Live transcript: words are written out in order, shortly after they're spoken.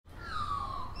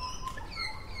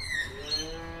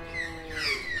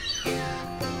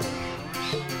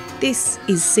This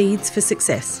is Seeds for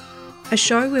Success, a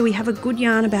show where we have a good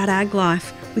yarn about ag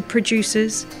life with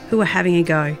producers who are having a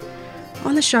go.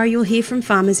 On the show, you'll hear from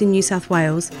farmers in New South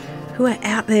Wales who are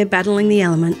out there battling the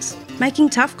elements, making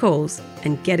tough calls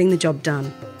and getting the job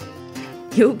done.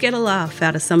 You'll get a laugh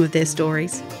out of some of their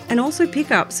stories and also pick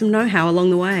up some know-how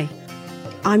along the way.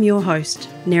 I'm your host,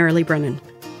 Nerily Brennan.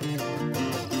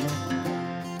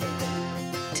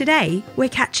 Today, we're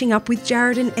catching up with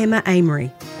Jared and Emma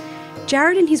Amery.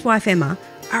 Jared and his wife Emma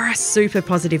are a super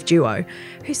positive duo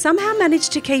who somehow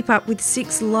managed to keep up with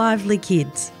 6 lively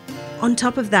kids. On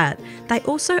top of that, they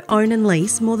also own and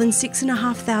lease more than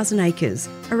 6,500 acres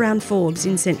around Forbes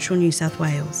in central New South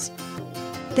Wales.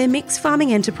 Their mixed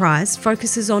farming enterprise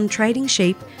focuses on trading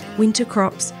sheep, winter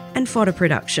crops and fodder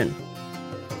production.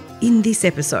 In this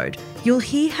episode, you'll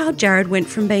hear how Jared went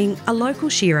from being a local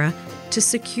shearer to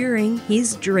securing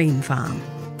his dream farm.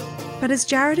 But as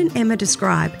Jared and Emma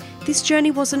describe, this journey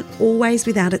wasn't always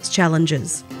without its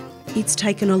challenges. It's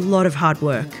taken a lot of hard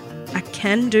work, a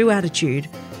can-do attitude,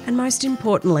 and most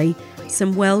importantly,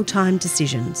 some well-timed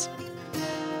decisions.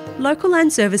 Local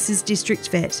Land Services District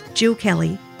Vet Jill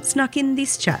Kelly snuck in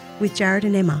this chat with Jared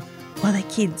and Emma while their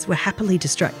kids were happily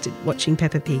distracted watching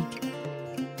Peppa Pig.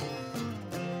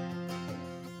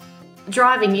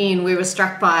 Driving in, we were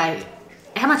struck by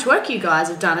how much work you guys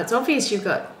have done. It's obvious you've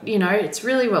got, it's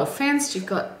really well fenced. You've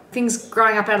got things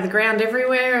growing up out of the ground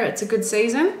everywhere. It's a good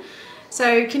season.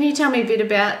 So can you tell me a bit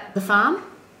about the farm?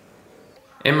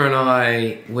 Emma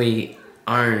and we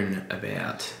own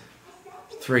about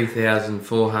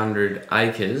 3,400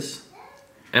 acres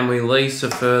and we lease a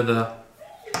further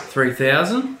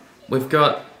 3,000. We've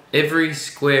got every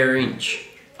square inch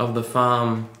of the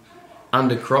farm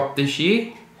under crop this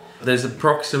year. There's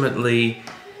approximately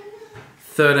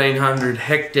 1,300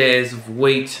 hectares of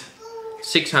wheat,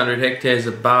 600 hectares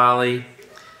of barley,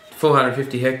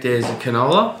 450 hectares of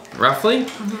canola, roughly.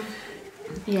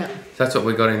 Mm-hmm. Yeah. That's what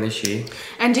we got in this year.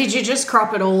 And did you just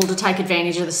crop it all to take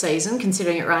advantage of the season,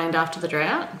 considering it rained after the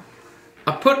drought?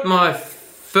 I put my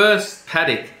first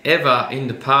paddock ever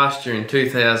into pasture in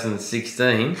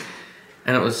 2016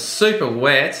 and it was super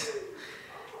wet,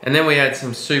 and then we had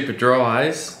some super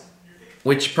dries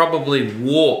which probably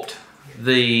warped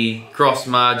the gross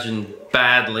margin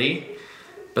badly,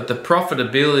 but the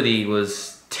profitability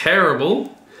was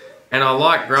terrible, and I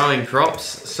like growing crops,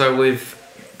 so we've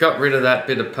got rid of that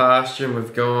bit of pasture and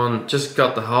we've just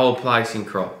got the whole place in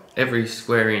crop, every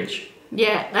square inch.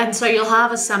 Yeah, and so you'll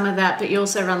harvest some of that, but you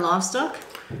also run livestock?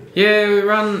 Yeah, we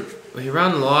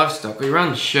run livestock, we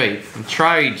run sheep, and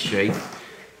trade sheep,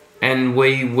 and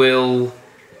we will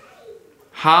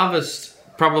harvest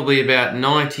probably about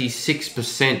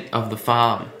 96% of the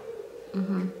farm,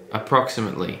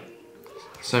 approximately.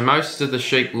 So most of the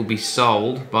sheep will be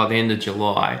sold by the end of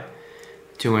July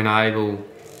to enable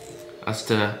us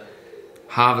to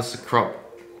harvest the crop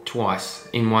twice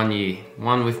in 1 year.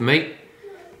 One with meat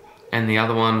and the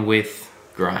other one with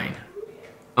grain.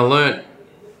 I learnt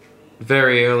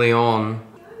very early on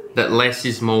that less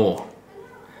is more.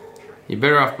 You're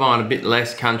better off buying a bit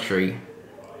less country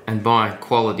and buying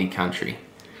quality country.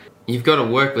 You've got to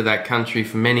work with that country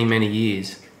for many, many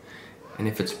years. And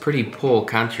if it's pretty poor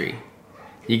country,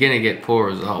 you're going to get poor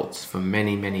results for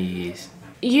many, many years.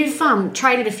 You've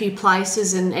traded a few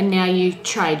places and now you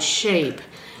trade sheep.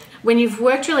 When you've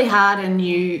worked really hard and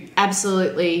you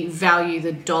absolutely value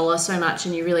the dollar so much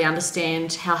and you really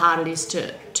understand how hard it is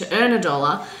to earn a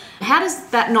dollar, how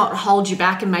does that not hold you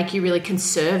back and make you really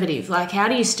conservative? Like, how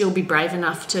do you still be brave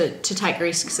enough to take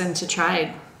risks and to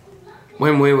trade?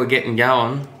 When we were getting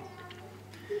going,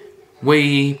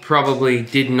 we probably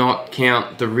did not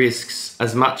count the risks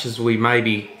as much as we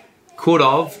maybe could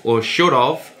have or should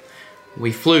have.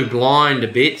 We flew blind a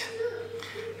bit,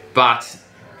 but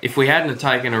if we hadn't have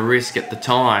taken a risk at the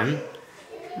time,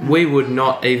 we would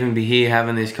not even be here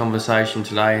having this conversation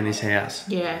today in this house.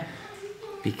 Yeah.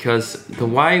 Because the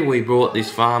way we brought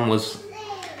this farm was,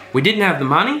 we didn't have the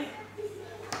money.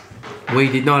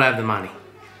 We did not have the money.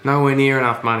 Nowhere near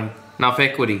enough money, enough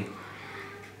equity.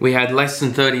 We had less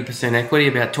than 30% equity,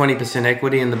 about 20%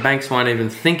 equity, and the banks won't even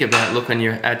think about looking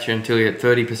at you until you're at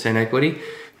 30% equity.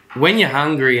 When you're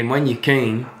hungry and when you're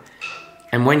keen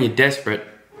and when you're desperate,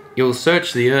 you'll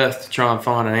search the earth to try and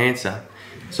find an answer.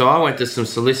 So I went to some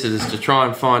solicitors to try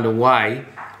and find a way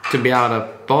to be able to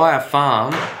buy a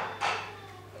farm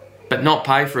but not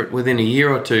pay for it within a year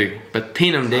or two, but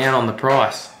pin them down on the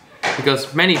price.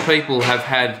 Because many people have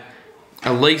had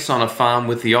a lease on a farm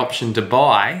with the option to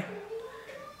buy,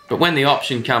 but when the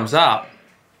option comes up,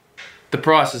 the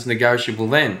price is negotiable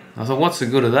then. I thought, what's the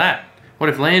good of that? What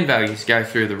if land values go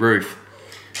through the roof?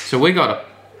 So we got a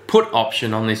put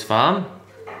option on this farm.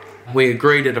 We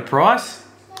agreed at a price,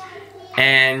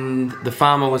 and the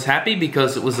farmer was happy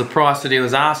because it was the price that he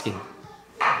was asking.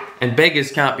 And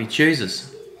beggars can't be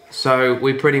choosers. So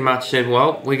we pretty much said,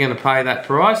 well, we're going to pay that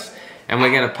price, and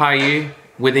we're going to pay you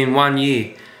within 1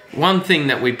 year. One thing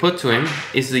that we put to him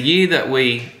is the year that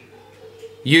we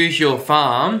use your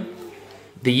farm,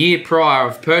 the year prior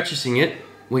of purchasing it,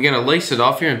 we're going to lease it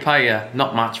off you and pay you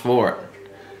not much for it.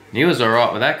 And he was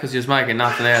alright with that because he was making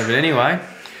nothing out of it anyway.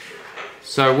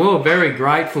 So we were very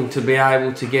grateful to be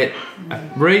able to get a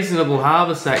reasonable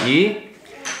harvest that year,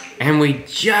 and we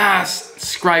just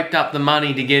scraped up the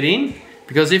money to get in,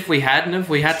 because if we hadn't,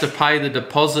 we had to pay the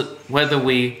deposit whether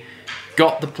we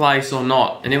got the place or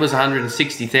not, and it was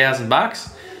 160,000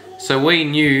 bucks. So we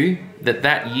knew that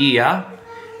that year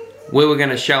we were going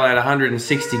to shell out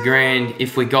 160 grand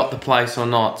if we got the place or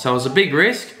not. So it was a big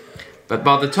risk, but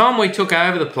by the time we took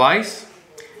over the place,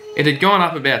 it had gone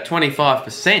up about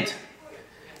 25%.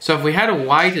 So if we had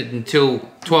waited until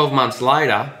 12 months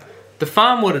later, the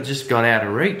farm would have just got out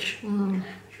of reach.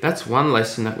 That's one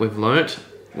lesson that we've learnt.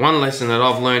 One lesson that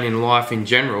I've learned in life in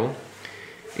general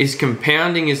is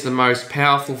compounding is the most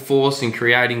powerful force in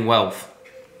creating wealth.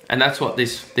 And that's what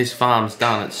this farm's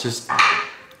done.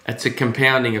 It's a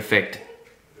compounding effect.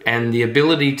 And the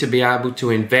ability to be able to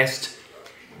invest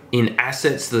in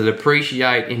assets that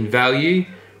appreciate in value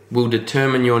will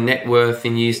determine your net worth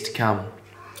in years to come.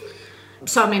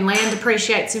 So, I mean, land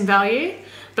appreciates in value,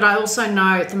 but I also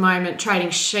know at the moment trading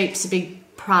sheep's a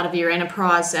big part of your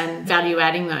enterprise and value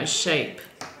adding those sheep.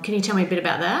 Can you tell me a bit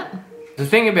about that? The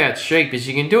thing about sheep is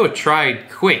you can do a trade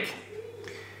quick.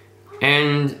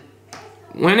 And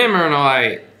when Emma and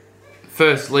I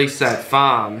first leased that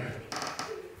farm,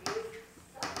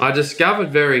 I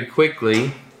discovered very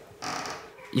quickly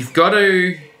you've got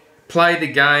to play the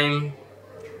game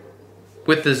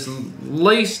with as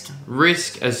least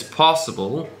risk as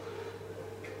possible,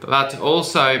 but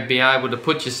also be able to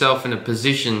put yourself in a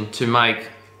position to make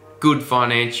good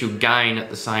financial gain at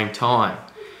the same time.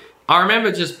 I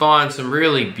remember just buying some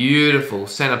really beautiful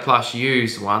Centre Plus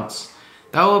ewes once.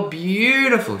 They were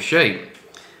beautiful sheep,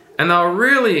 and they were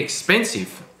really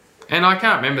expensive. And I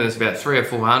can't remember, there's about 300 or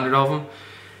 400 of them.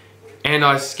 And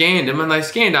I scanned them, and they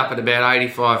scanned up at about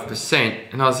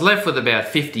 85%, and I was left with about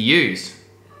 50 ewes.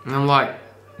 And I'm like,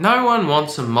 no one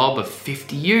wants a mob of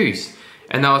 50 ewes.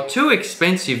 And they were too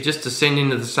expensive just to send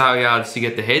into the sale yards to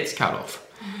get the heads cut off.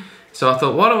 So I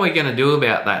thought, what are we going to do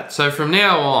about that? So from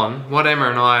now on, what Emma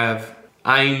and I have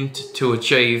aimed to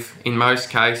achieve in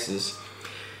most cases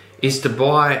is to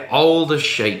buy older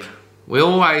sheep. We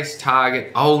always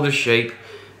target older sheep.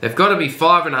 They've got to be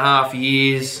 5.5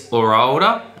 years or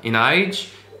older in age,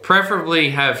 preferably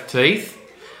have teeth,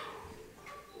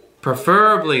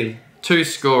 preferably 2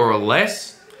 score or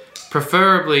less,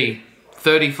 preferably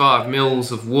 35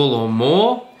 mils of wool or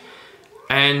more,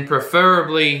 and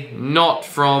preferably not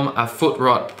from a foot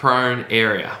rot prone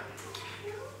area.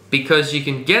 Because you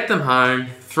can get them home,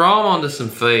 throw them onto some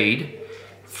feed,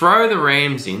 throw the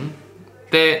rams in.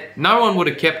 No one would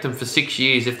have kept them for 6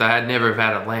 years if they had never have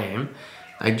had a lamb.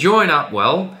 They join up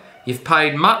well. You've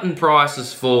paid mutton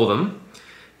prices for them.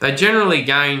 They generally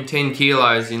gain 10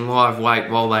 kilos in live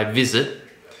weight while they visit.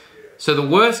 So the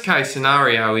worst case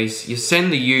scenario is you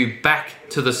send the ewe back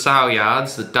to the sale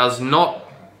yards that does not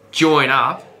join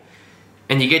up,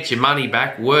 and you get your money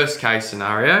back, worst case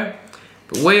scenario.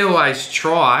 But we always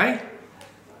try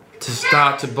to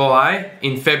start to buy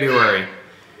in February.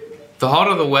 The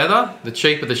hotter the weather, the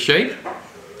cheaper the sheep.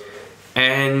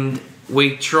 And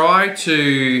we try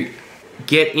to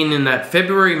get in that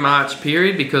February-March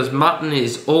period because mutton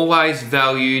is always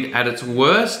valued at its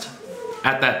worst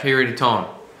at that period of time.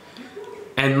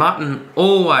 And mutton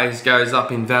always goes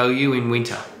up in value in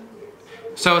winter.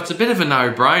 So it's a bit of a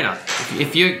no-brainer.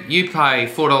 If you pay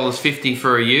 $4.50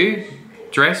 for a ewe,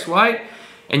 dress weight,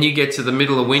 and you get to the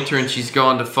middle of winter and she's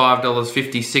gone to $5.50,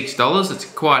 $6, it's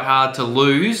quite hard to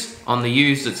lose on the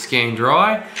ewes that scan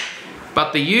dry.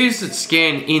 But the ewes that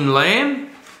scan in lamb,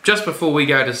 just before we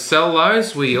go to sell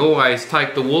those, we always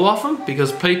take the wool off them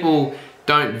because people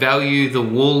don't value the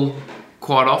wool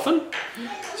quite often.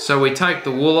 So we take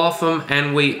the wool off them,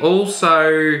 and we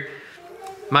also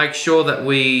make sure that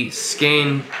we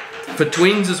scan for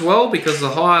twins as well, because the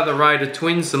higher the rate of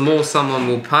twins, the more someone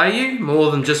will pay you,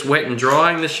 more than just wet and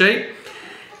drying the sheep.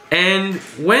 And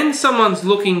when someone's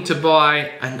looking to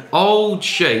buy an old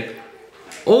sheep,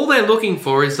 all they're looking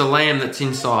for is the lamb that's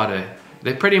inside her.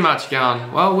 They're pretty much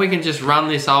going, well, we can just run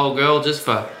this old girl just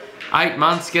for 8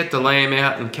 months, get the lamb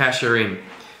out and cash her in.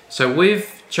 So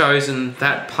we've chosen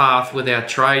that path with our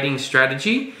trading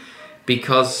strategy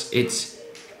because it's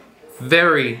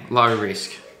very low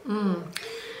risk.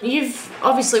 You've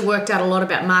obviously worked out a lot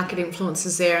about market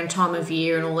influences there and time of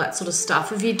year and all that sort of stuff.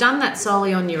 Have you done that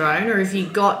solely on your own, or have you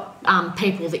got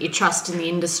people that you trust in the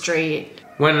industry?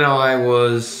 When I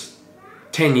was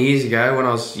 10 years ago, when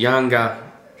I was younger,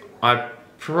 I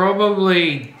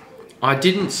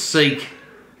didn't seek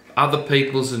other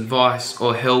people's advice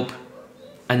or help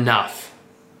enough.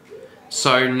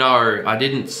 So no, I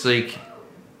didn't seek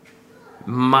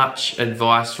much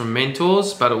advice from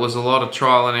mentors, but it was a lot of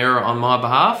trial and error on my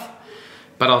behalf.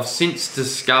 But I've since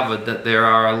discovered that there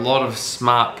are a lot of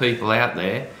smart people out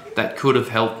there that could have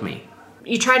helped me.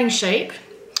 You're trading sheep.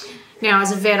 Now,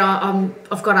 as a vet,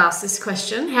 I've got to ask this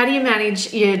question. How do you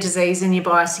manage your disease and your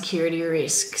biosecurity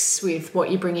risks with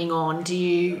what you're bringing on? Do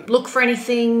you look for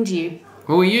anything?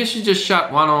 Well, we usually just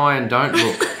shut one eye and don't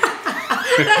look.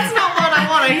 That's not what I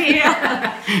want to hear.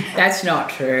 That's not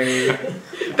true.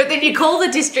 But then you call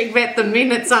the district vet the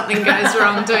minute something goes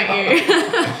wrong, don't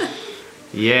you?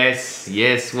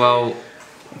 Yes. Well,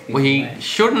 we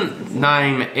shouldn't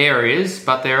name areas,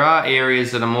 but there are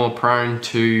areas that are more prone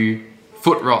to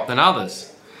foot rot than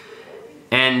others.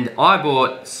 And I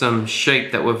bought some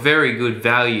sheep that were very good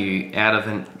value out of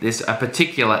a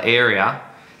particular area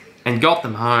and got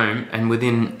them home, and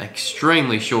within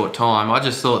extremely short time, I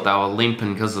just thought they were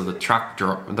limping because of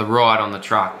the ride on the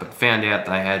truck, but found out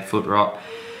they had foot rot.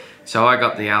 So I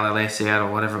got the LLS out,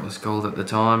 or whatever it was called at the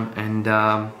time,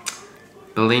 and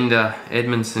Belinda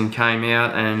Edmondson came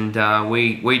out, and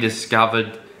we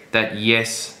discovered that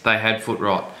yes, they had foot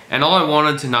rot. And I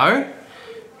wanted to know,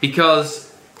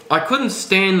 because I couldn't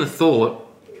stand the thought.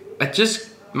 It just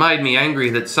made me angry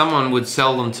that someone would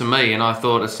sell them to me, and I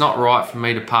thought it's not right for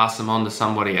me to pass them on to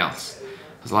somebody else.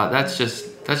 I was like, that's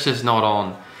just not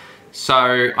on.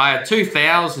 So I had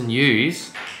 2,000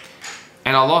 ewes,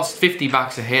 and I lost 50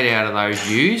 bucks a head out of those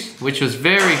ewes, which was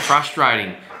very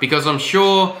frustrating, because I'm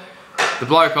sure the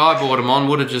bloke I bought them on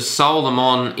would have just sold them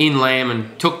on in lamb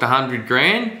and took the 100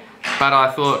 grand, but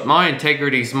I thought my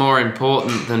integrity is more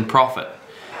important than profit.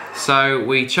 So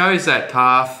we chose that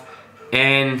path,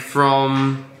 and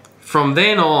from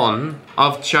then on,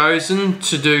 I've chosen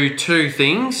to do two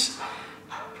things.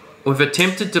 We've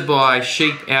attempted to buy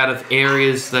sheep out of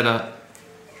areas that are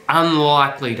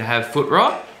unlikely to have foot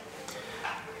rot.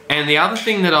 And the other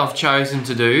thing that I've chosen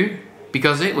to do,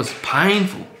 because it was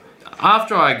painful,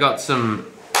 after I got some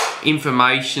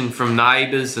information from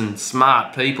neighbours and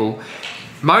smart people,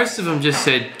 most of them just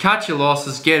said, cut your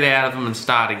losses, get out of them and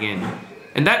start again.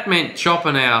 And that meant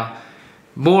chopping our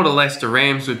Border Leicester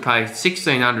rams we'd pay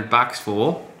 1,600 bucks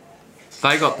for.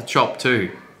 They got the chop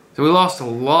too. So we lost a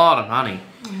lot of money.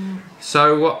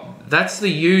 So that's the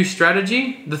ewe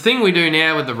strategy. The thing we do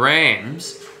now with the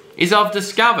rams is I've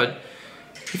discovered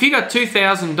if you got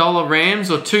 $2,000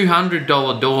 rams or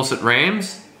 $200 Dorset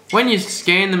rams, when you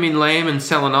scan them in lamb and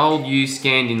sell an old ewe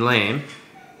scanned in lamb,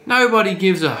 nobody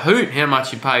gives a hoot how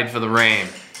much you paid for the ram.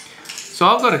 So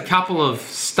I've got a couple of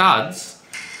studs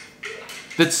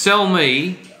that sell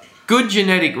me good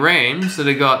genetic rams that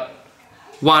have got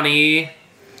one ear,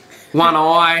 one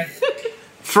eye,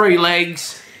 3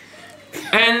 legs,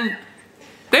 and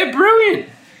they're brilliant.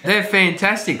 They're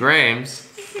fantastic rams.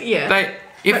 Yeah.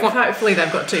 Hopefully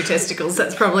they've got 2 testicles.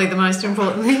 That's probably the most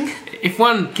important thing. If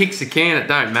one kicks a can, it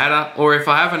don't matter. Or if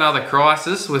I have another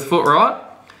crisis with foot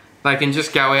rot, they can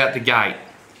just go out the gate.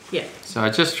 Yeah. So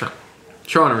just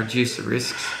trying to reduce the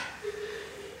risks.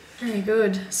 Very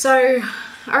good. So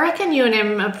I reckon you and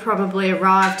Em have probably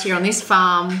arrived here on this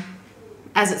farm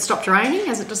as it stopped raining,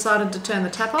 as it decided to turn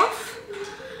the tap off,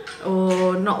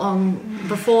 or not long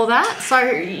before that.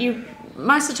 So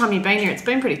most of the time you've been here, it's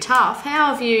been pretty tough. How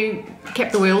have you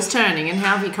kept the wheels turning, and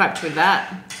how have you coped with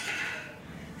that?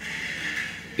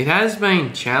 It has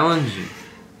been challenging,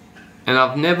 and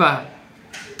I've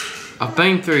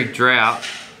been through drought,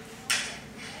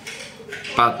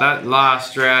 but that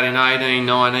last drought in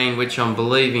 18-19, which I'm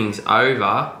believing's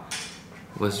over,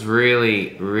 was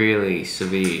really, really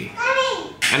severe.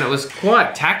 And it was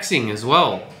quite taxing as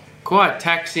well. Quite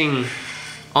taxing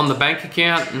on the bank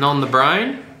account and on the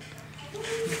brain.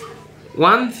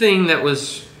 One thing that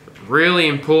was really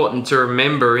important to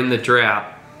remember in the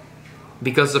drought,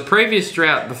 because the previous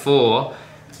drought before,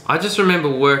 I just remember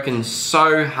working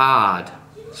so hard,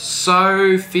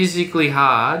 so physically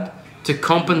hard to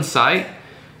compensate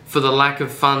for the lack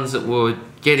of funds that were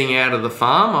getting out of the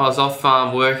farm. I was off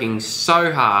farm working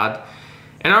so hard.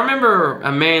 And I remember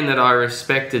a man that I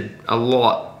respected a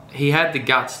lot, he had the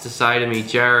guts to say to me,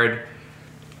 Jared,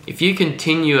 if you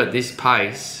continue at this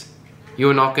pace,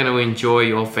 you're not going to enjoy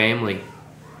your family.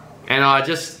 And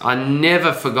I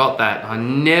never forgot that. I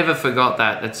never forgot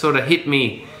that. It sort of hit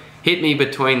me hit me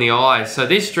between the eyes. So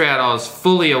this drought, I was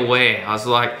fully aware. I was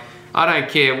like, I don't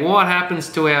care what happens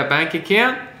to our bank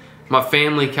account, my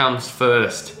family comes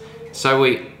first. So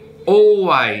we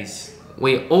always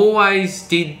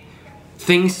did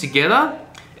things together,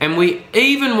 and we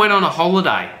even went on a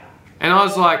holiday. And I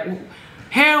was like,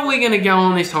 how are we going to go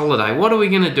on this holiday? What are we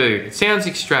going to do? It sounds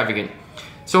extravagant.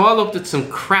 So I looked at some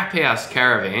crap house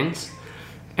caravans,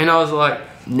 and I was like,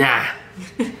 nah,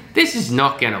 this is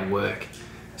not going to work.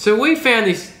 So we found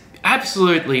this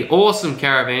absolutely awesome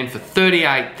caravan for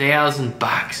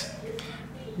 $38,000.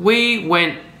 We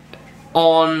went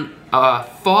on a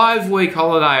 5-week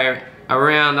holiday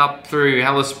around up through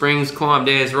Alice Springs, climbed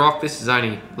Ayers Rock. This is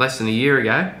only less than a year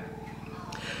ago.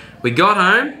 We got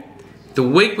home. The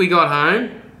week we got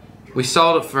home, we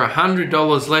sold it for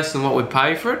 $100 less than what we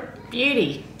paid for it.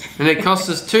 Beauty. And it cost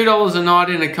us $2 a night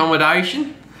in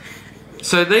accommodation.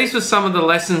 So these were some of the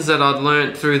lessons that I'd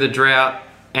learnt through the drought,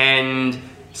 and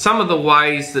some of the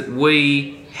ways that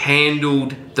we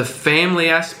handled the family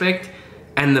aspect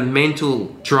and the mental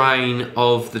drain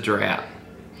of the drought.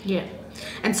 Yeah.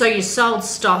 And so you sold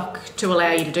stock to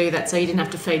allow you to do that, so you didn't have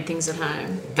to feed things at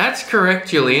home. That's correct,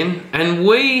 Gillian. And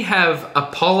we have a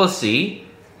policy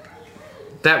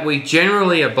that we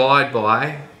generally abide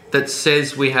by that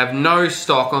says we have no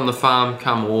stock on the farm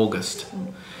come August.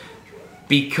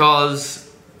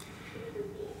 Because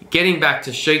getting back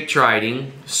to sheep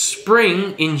trading,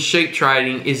 spring in sheep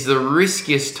trading is the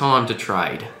riskiest time to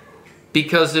trade,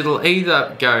 because it'll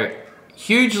either go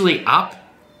hugely up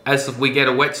as we get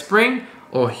a wet spring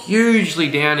or hugely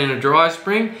down in a dry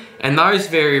spring, and those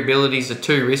variabilities are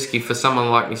too risky for someone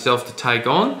like myself to take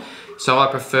on. So I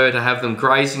prefer to have them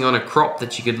grazing on a crop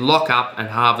that you could lock up and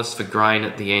harvest for grain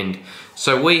at the end.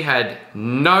 So we had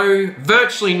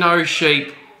virtually no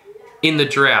sheep in the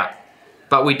drought,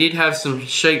 but we did have some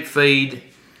sheep feed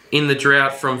in the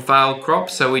drought from failed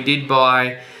crops. So we did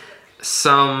buy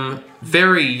some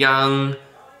very young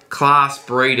class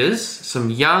breeders, some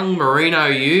young merino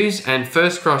ewes and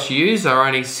first cross ewes. They're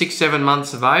only 6-7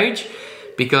 months of age,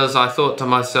 because I thought to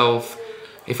myself,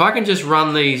 if I can just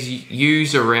run these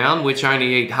ewes around, which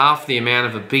only eat half the amount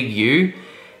of a big ewe,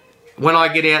 when I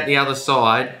get out the other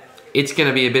side, it's going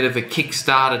to be a bit of a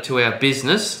kickstarter to our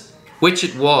business, which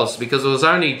it was, because it was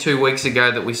only 2 weeks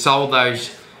ago that we sold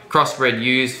those crossbred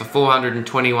ewes for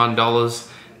 $421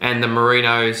 and the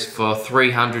merinos for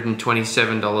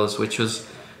 $327, which was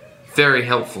very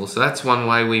helpful. So that's one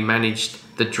way we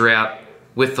managed the drought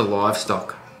with the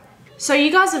livestock. So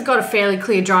you guys have got a fairly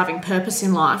clear driving purpose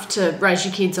in life to raise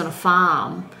your kids on a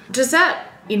farm. Does that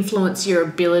influence your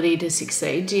ability to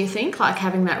succeed, do you think, like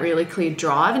having that really clear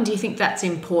drive? And do you think that's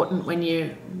important when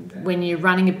you're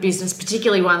running a business,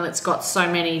 particularly one that's got so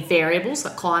many variables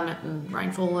like climate and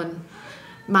rainfall and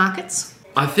markets?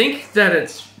 I think that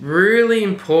it's really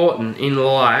important in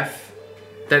life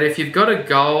that if you've got a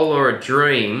goal or a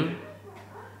dream,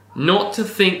 not to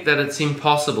think that it's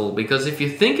impossible, because if you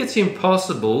think it's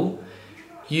impossible,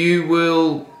 you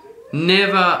will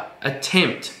never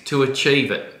attempt to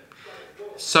achieve it.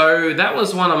 So that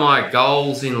was one of my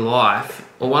goals in life,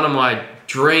 or one of my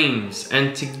dreams,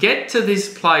 and to get to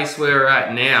this place where we're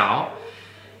at now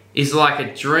is like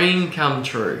a dream come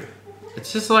true.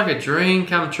 It's just like a dream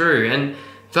come true. And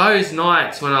those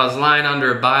nights when I was laying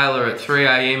under a baler at 3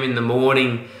 a.m. in the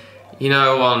morning, you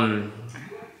know, on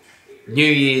New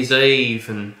Year's Eve,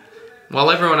 and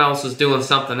while everyone else was doing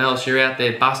something else, you're out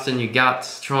there busting your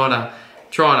guts, trying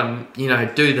to, you know,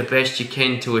 do the best you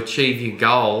can to achieve your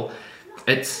goal.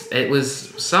 It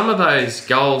was some of those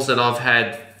goals that I've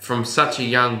had from such a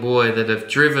young boy that have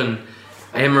driven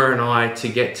Emma and I to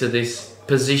get to this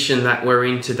position that we're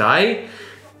in today.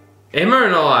 Emma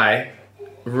and I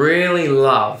really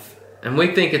love, and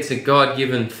we think it's a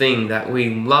God-given thing, that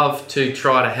we love to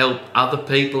try to help other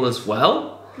people as well.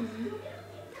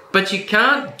 But you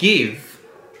can't give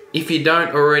if you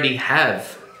don't already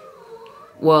have.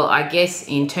 Well, I guess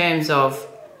in terms of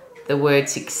the word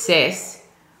success,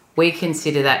 we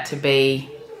consider that to be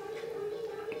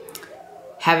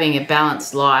having a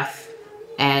balanced life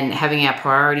and having our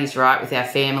priorities right with our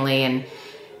family, and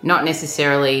not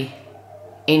necessarily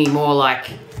anymore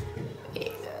like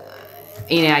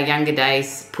in our younger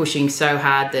days pushing so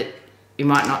hard that you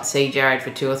might not see Jared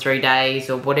for 2 or 3 days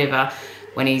or whatever,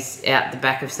 when he's out the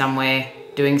back of somewhere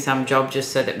doing some job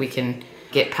just so that we can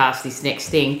get past this next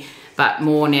thing, but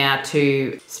more now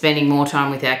to spending more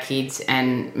time with our kids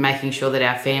and making sure that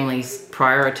our family's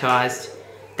prioritised.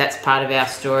 That's part of our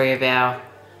story of our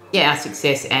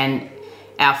success, and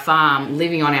our farm,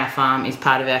 living on our farm is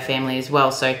part of our family as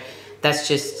well. So that's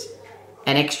just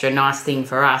an extra nice thing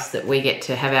for us that we get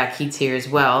to have our kids here as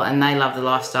well, and they love the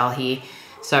lifestyle here.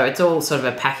 So it's all sort of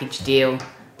a package deal.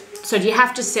 So do you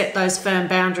have to set those firm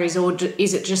boundaries, or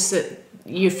is it just that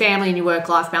your family and your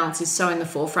work-life balance is so in the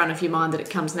forefront of your mind that it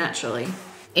comes naturally?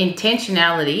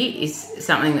 Intentionality is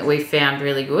something that we've found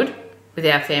really good with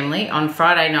our family. On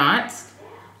Friday nights,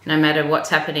 no matter what's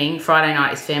happening, Friday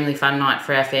night is family fun night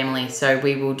for our family. So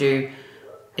we will do,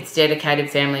 it's dedicated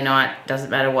family night, doesn't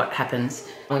matter what happens.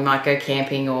 We might go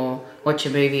camping or watch a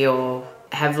movie or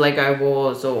have Lego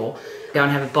wars or go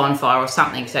and have a bonfire or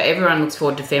something. So everyone looks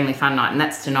forward to family fun night, and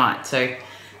that's tonight. So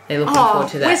they're looking forward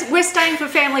to that. We're staying for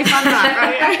family fun night,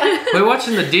 right? We're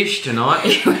watching The Dish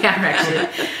tonight. We are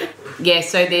actually. Yeah,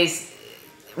 so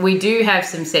we do have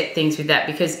some set things with that,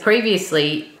 because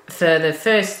previously, for the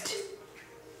first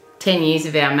 10 years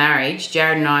of our marriage,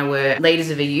 Jared and I were leaders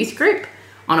of a youth group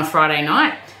on a Friday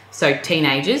night, so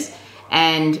teenagers.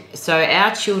 And so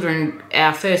our children,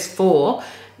 our first 4,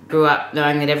 grew up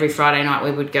knowing that every Friday night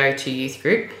we would go to youth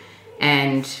group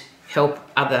and help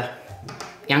other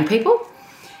young people.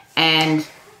 And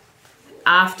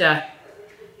after,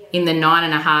 in the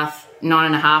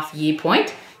 9.5 year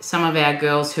point, some of our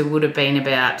girls who would have been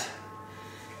about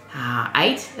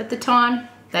 8 at the time,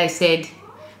 they said,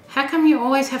 how come you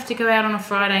always have to go out on a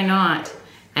Friday night?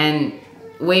 And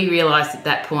we realised at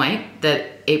that point that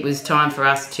it was time for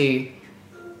us to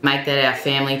make that our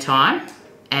family time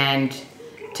and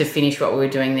to finish what we were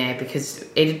doing there, because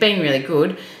it had been really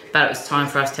good, but it was time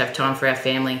for us to have time for our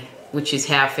family, which is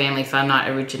how Family Fun Night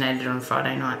originated on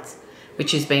Friday nights,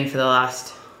 which has been for the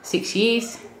last 6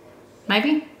 years,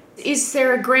 maybe. Is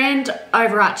there a grand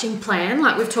overarching plan?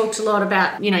 Like, we've talked a lot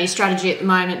about, your strategy at the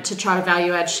moment to try to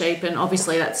value add sheep, and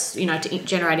obviously that's, to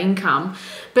generate income.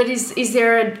 But is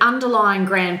there an underlying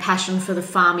grand passion for the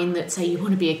farm, in that, say, you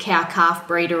want to be a cow-calf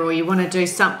breeder, or you want to do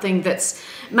something that's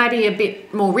maybe a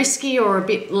bit more risky or a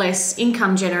bit less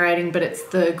income generating, but it's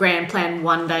the grand plan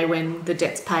one day when the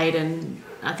debt's paid and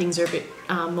things are a bit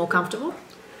more comfortable?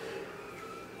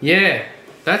 Yeah.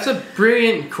 That's a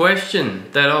brilliant question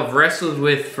that I've wrestled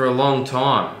with for a long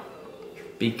time,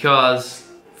 because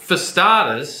for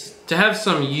starters, to have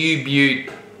some Ute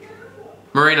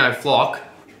merino flock,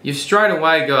 you've straight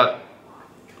away got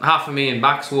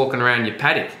 $500,000 walking around your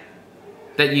paddock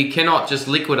that you cannot just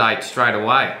liquidate straight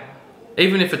away.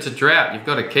 Even if it's a drought, you've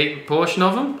got to keep a portion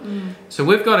of them. So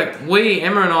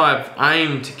Emma and I have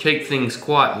aimed to keep things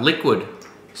quite liquid,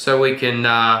 so we can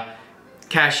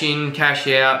cash in, cash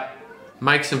out,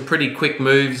 make some pretty quick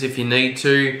moves if you need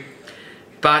to.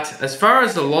 But as far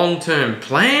as the long-term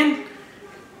plan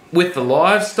with the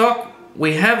livestock,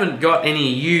 we haven't got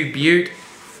any Ute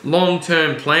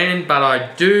long-term plan, but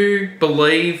I do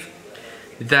believe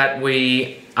that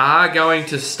we are going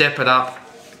to step it up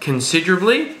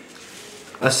considerably,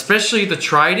 especially the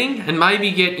trading, and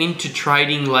maybe get into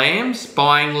trading lambs,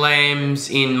 buying lambs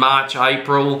in March,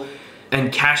 April,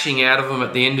 and cashing out of them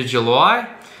at the end of July.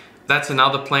 That's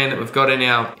another plan that we've got in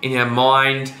our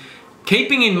mind.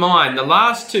 Keeping in mind, the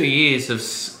last 2 years have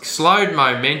slowed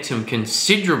momentum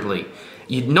considerably.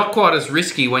 You're not quite as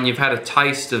risky when you've had a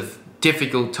taste of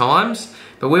difficult times,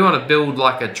 but we want to build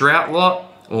like a drought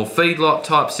lot or feedlot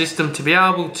type system to be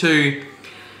able to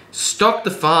stock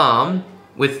the farm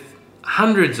with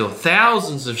hundreds or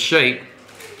thousands of sheep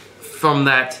from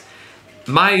that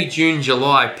May, June,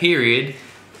 July period,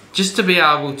 just to be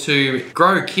able to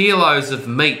grow kilos of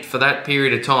meat for that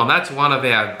period of time. That's one of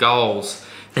our goals.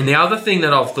 And the other thing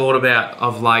that I've thought about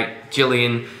of late,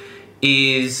 Gillian,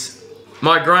 is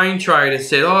my grain trader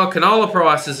said, canola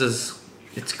prices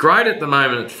it's great at the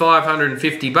moment at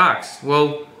 $550.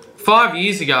 Well, 5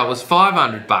 years ago it was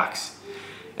 $500.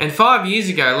 And 5 years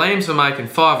ago, lambs were making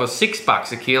 $5 or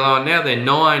 $6 a kilo, and now they're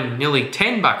 $9, nearly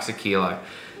 $10 a kilo.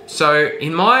 So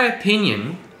in my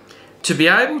opinion, to be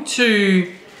able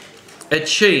to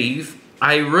achieve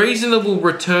a reasonable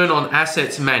return on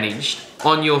assets managed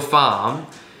on your farm,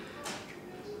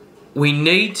 we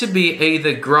need to be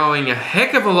either growing a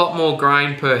heck of a lot more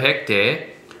grain per hectare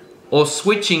or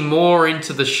switching more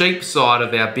into the sheep side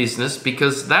of our business,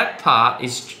 because that part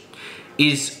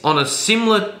is on a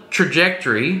similar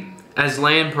trajectory as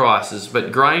land prices,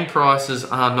 but grain prices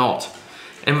are not.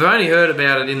 And we've only heard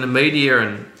about it in the media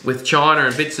and with China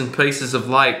and bits and pieces of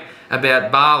late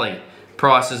about barley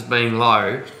prices being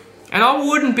low. And I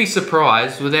wouldn't be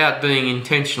surprised, without being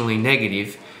intentionally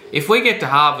negative, if we get to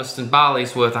harvest and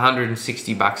barley's worth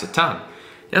 $160 a tonne.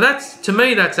 Now to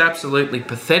me that's absolutely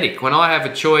pathetic. When I have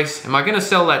a choice, am I going to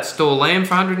sell that store lamb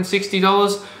for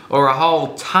 $160 or a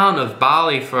whole tonne of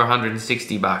barley for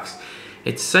 $160?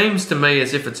 It seems to me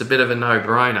as if it's a bit of a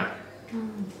no-brainer.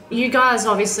 You guys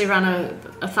obviously run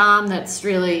a farm that's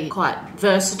really quite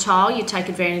versatile. You take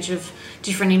advantage of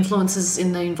different influences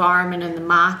in the environment and the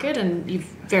market, and you're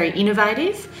very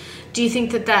innovative. Do you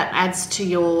think that adds to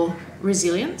your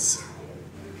resilience?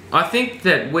 I think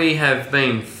that we have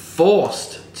been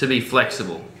forced to be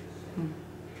flexible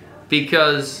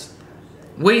because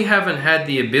we haven't had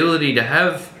the ability to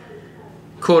have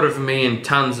 250,000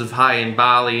 tonnes of hay and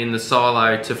barley in the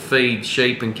silo to feed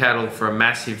sheep and cattle for a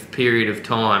massive period of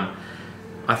time.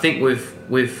 I think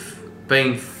we've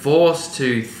been forced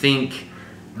to think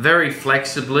very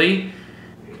flexibly,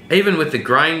 even with the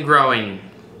grain growing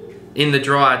in the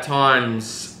drier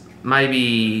times,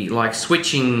 maybe like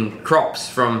switching crops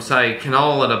from, say,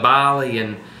 canola to barley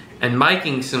and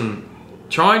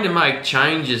trying to make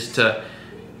changes to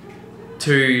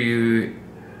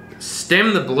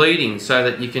stem the bleeding so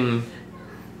that you can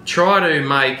try to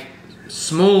make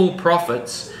small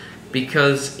profits,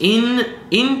 because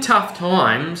in tough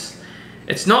times,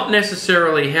 it's not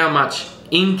necessarily how much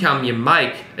income you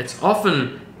make, it's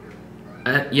often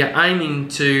you're aiming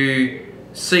to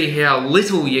see how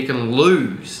little you can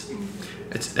lose.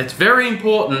 It's very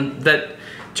important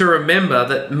to remember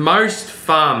that most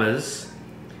farmers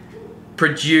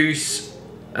produce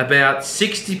about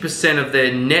 60% of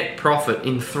their net profit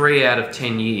in 3 out of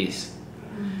 10 years.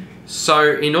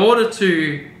 So in order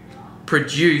to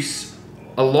produce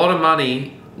a lot of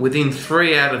money within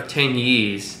 3 out of 10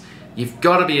 years, you've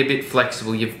got to be a bit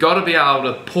flexible. You've got to be able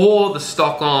to pour the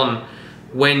stock on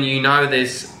when you know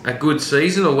there's a good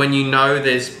season or when you know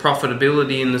there's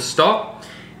profitability in the stock.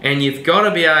 And you've got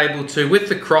to be able to, with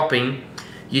the cropping,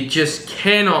 you just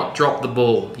cannot drop the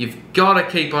ball. You've got to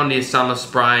keep on to your summer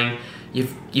spraying.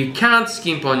 You can't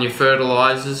skimp on your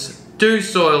fertilisers. Do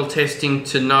soil testing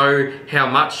to know how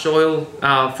much soil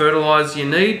fertiliser you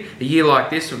need. A year like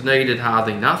this, we've needed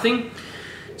hardly nothing.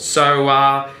 So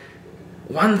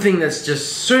one thing that's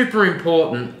just super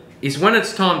important is when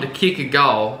it's time to kick a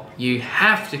goal, you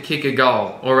have to kick a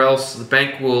goal, or else the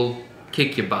bank will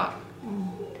kick your butt.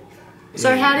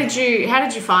 So how did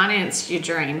you finance your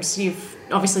dreams? You've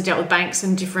obviously dealt with banks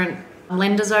and different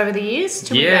lenders over the years.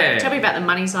 Tell me about the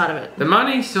money side of it. The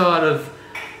money side of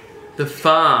the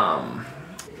farm.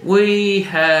 We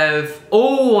have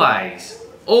always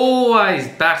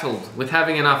battled with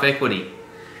having enough equity.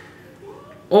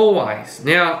 Always.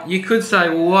 Now, you could say,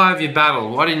 well, why have you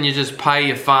battled? Why didn't you just pay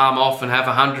your farm off and have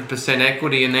 100%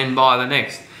 equity and then buy the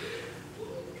next?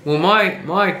 Well,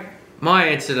 my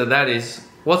answer to that is,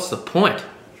 what's the point?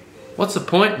 What's the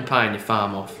point in paying your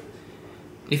farm off?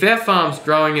 If our farm's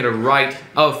growing at a rate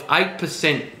of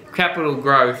 8% capital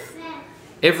growth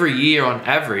every year on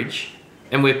average,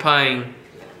 and we're paying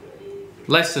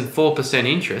less than 4%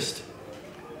 interest,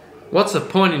 what's the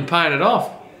point in paying it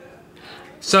off?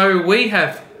 So we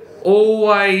have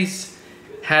always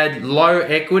had low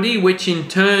equity, which in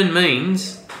turn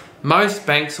means most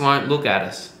banks won't look at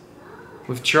us.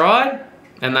 We've tried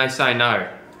and they say no.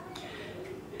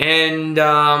 And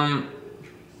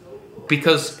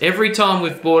because every time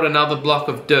we've bought another block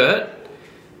of dirt,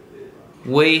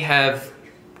 we have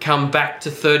come back to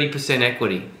 30%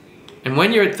 equity. And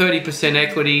when you're at 30%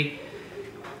 equity,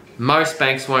 most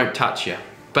banks won't touch you.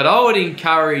 But I would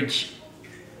encourage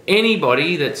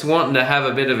anybody that's wanting to have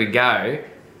a bit of a go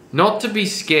not to be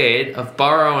scared of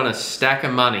borrowing a stack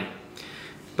of money.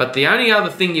 But the only other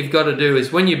thing you've got to do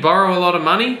is when you borrow a lot of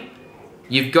money,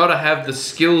 you've got to have the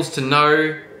skills to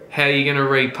know how you're going to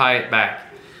repay it back.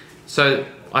 So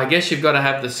I guess you've got to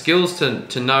have the skills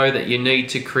to know that you need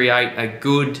to create a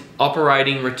good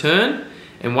operating return.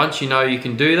 And once you know you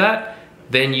can do that,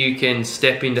 then you can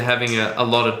step into having a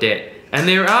lot of debt. And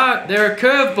there are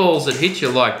curveballs that hit you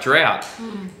like drought.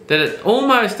 That it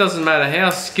almost doesn't matter how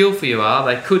skillful you are,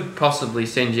 they could possibly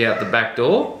send you out the back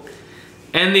door.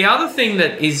 And the other thing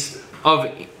that is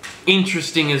of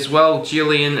interesting as well,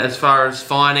 Gillian, as far as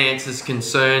finance is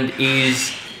concerned,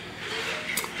 is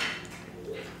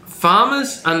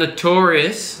farmers are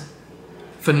notorious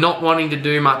for not wanting to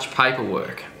do much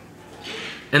paperwork.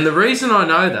 And the reason I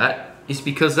know that is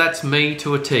because that's me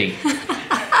to a T.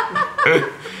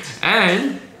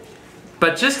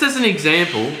 But just as an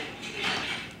example,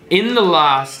 in the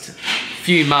last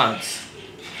few months,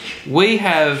 we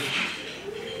have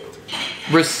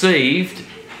received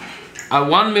a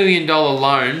 $1 million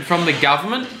loan from the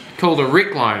government called a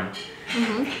RIC loan.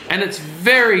 And it's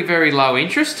very, very low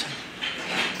interest.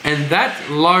 And that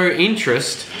low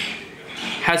interest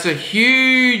has a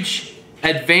huge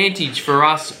advantage for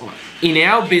us in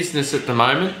our business at the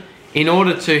moment in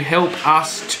order to help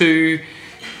us to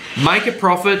make a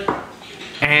profit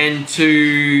and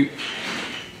to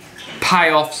pay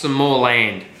off some more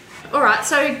land. All right,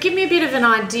 so give me a bit of an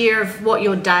idea of what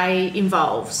your day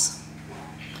involves.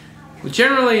 Well,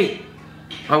 generally,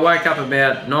 I wake up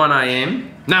about 9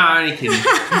 a.m. No, only kidding.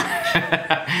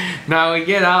 No, we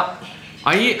get up.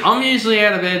 I'm usually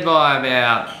out of bed by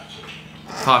about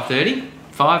 5:30,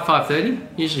 5:30,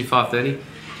 usually 5:30.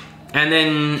 And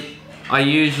then I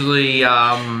usually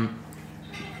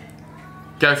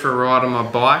go for a ride on my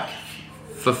bike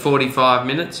for 45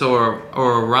 minutes or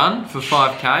a run for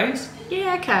 5Ks.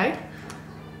 Yeah, okay.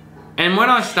 And when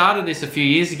I started this a few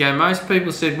years ago, most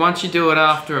people said once you do it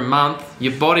after a month,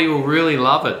 your body will really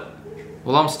love it.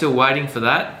 Well, I'm still waiting for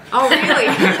that. Oh, really?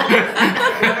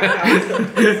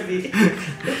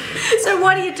 So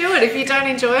why do you do it if you don't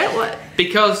enjoy it? What?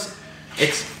 Because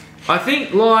I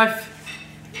think life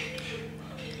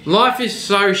is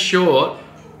so short,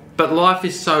 but life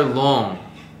is so long.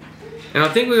 And I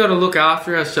think we've got to look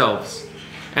after ourselves.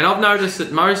 And I've noticed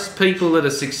that most people that are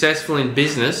successful in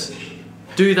business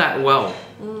do that well.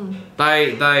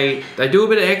 They do a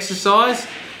bit of exercise.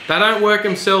 They don't work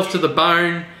themselves to the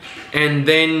bone and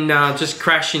then just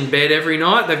crash in bed every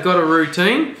night. They've got a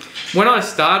routine. When I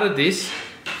started this,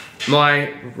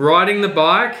 my riding the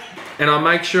bike, and I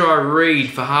make sure I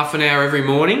read for half an hour every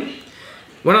morning.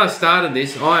 When I started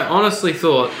this, I honestly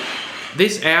thought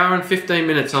this hour and 15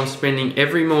 minutes I'm spending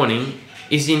every morning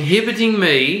is inhibiting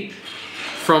me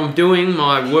from doing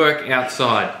my work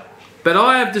outside. But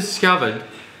I have discovered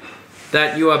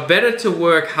that you are better to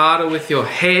work harder with your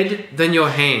head than your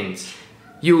hands.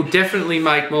 You'll definitely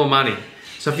make more money.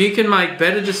 So if you can make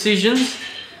better decisions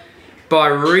by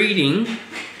reading,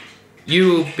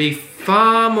 you will be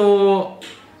far more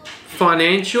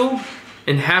financial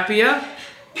and happier,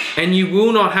 and you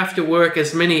will not have to work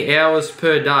as many hours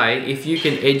per day if you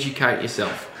can educate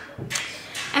yourself.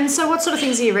 And so what sort of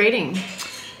things are you reading?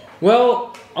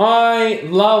 Well, I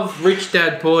love Rich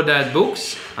Dad Poor Dad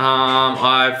books.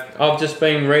 I've just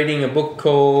been reading a book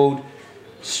called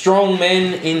Strong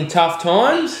Men in Tough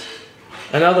Times.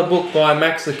 Another book by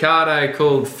Max Lucado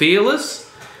called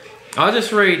Fearless. I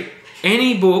just read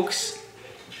any books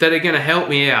that are going to help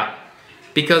me out,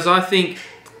 because I think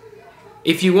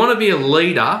if you want to be a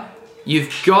leader,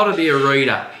 you've got to be a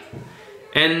reader.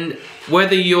 And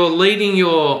whether you're leading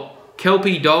your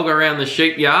Kelpie dog around the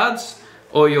sheep yards,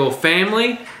 or your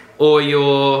family, or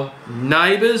your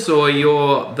neighbours, or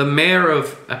you're the mayor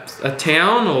of a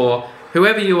town, or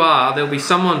whoever you are, there'll be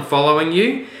someone following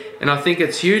you. And I think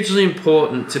it's hugely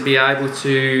important to be able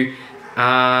to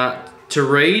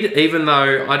read, even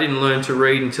though I didn't learn to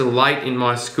read until late in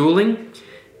my schooling.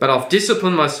 But I've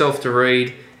disciplined myself to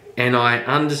read, and I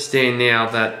understand now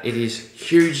that it is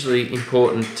hugely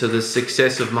important to the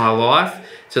success of my life,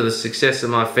 to the success of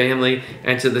my family,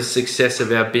 and to the success of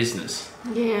our business.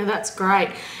 Yeah, that's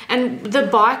great. And the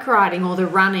bike riding or the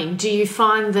running, do you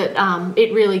find that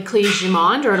it really clears your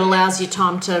mind, or it allows you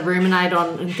time to ruminate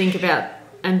on and think about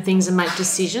and things and make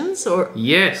decisions? Or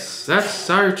Yes, that's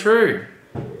so true.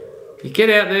 You get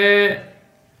out there.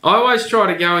 I always try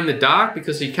to go in the dark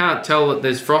because you can't tell that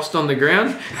there's frost on the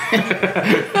ground.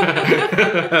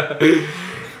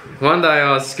 One day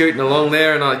I was scooting along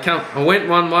there and I went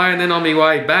one way, and then on my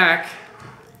way back,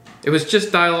 it was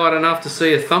just daylight enough to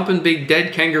see a thumping big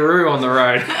dead kangaroo on the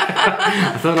road.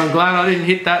 I thought, I'm glad I didn't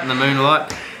hit that in the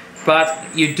moonlight.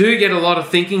 But you do get a lot of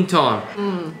thinking time.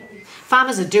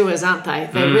 farmers are doers, aren't they?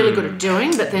 They're really good at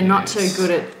doing, but they're not too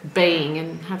good at being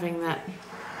and having that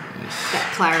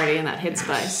clarity and that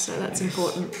headspace. So that's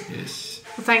important. Yes.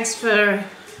 Well, thanks for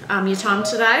your time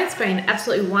today. It's been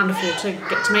absolutely wonderful to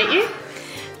get to meet you.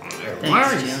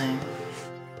 Thanks, Gillian.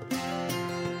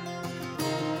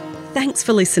 Thanks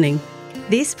for listening.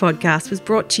 This podcast was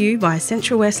brought to you by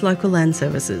Central West Local Land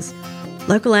Services.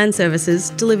 Local Land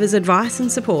Services delivers advice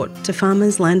and support to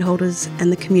farmers, landholders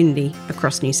and the community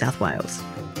across New South Wales.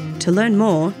 To learn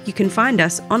more, you can find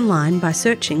us online by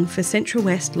searching for Central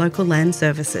West Local Land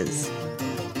Services.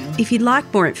 If you'd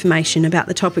like more information about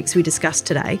the topics we discussed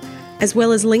today, as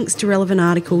well as links to relevant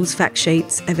articles, fact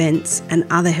sheets, events and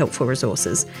other helpful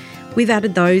resources, we've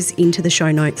added those into the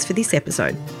show notes for this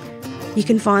episode. You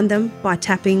can find them by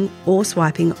tapping or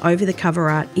swiping over the cover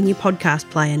art in your podcast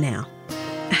player now.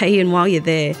 Hey, and while you're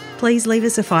there, please leave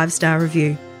us a 5-star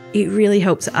review. It really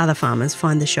helps other farmers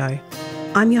find the show.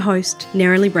 I'm your host,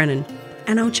 Nerily Brennan,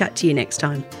 and I'll chat to you next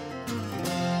time.